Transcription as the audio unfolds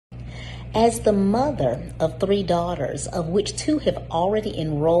As the mother of three daughters, of which two have already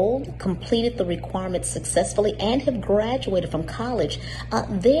enrolled, completed the requirements successfully, and have graduated from college,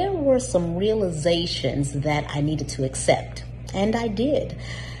 there were some realizations that I needed to accept, and I did.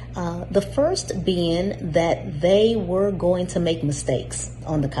 The first being that they were going to make mistakes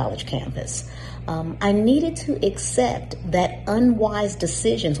on the college campus. I needed to accept that unwise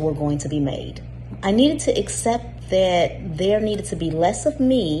decisions were going to be made. I needed to accept that there needed to be less of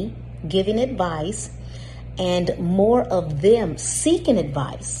me giving advice and more of them seeking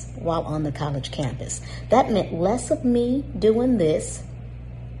advice while on the college campus. That meant less of me doing this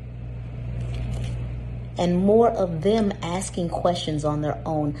and more of them asking questions on their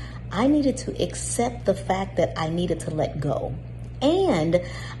own. I needed to accept the fact that I needed to let go. And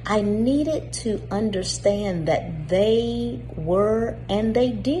I needed to understand that they were and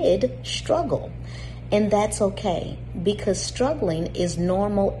they did struggle. And that's okay, because struggling is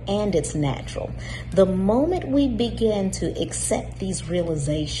normal and it's natural. The moment we begin to accept these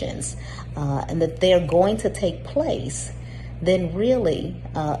realizations and that they're going to take place, then really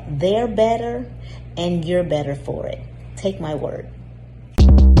they're better and you're better for it. Take my word.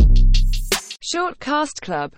 Shortcast Club.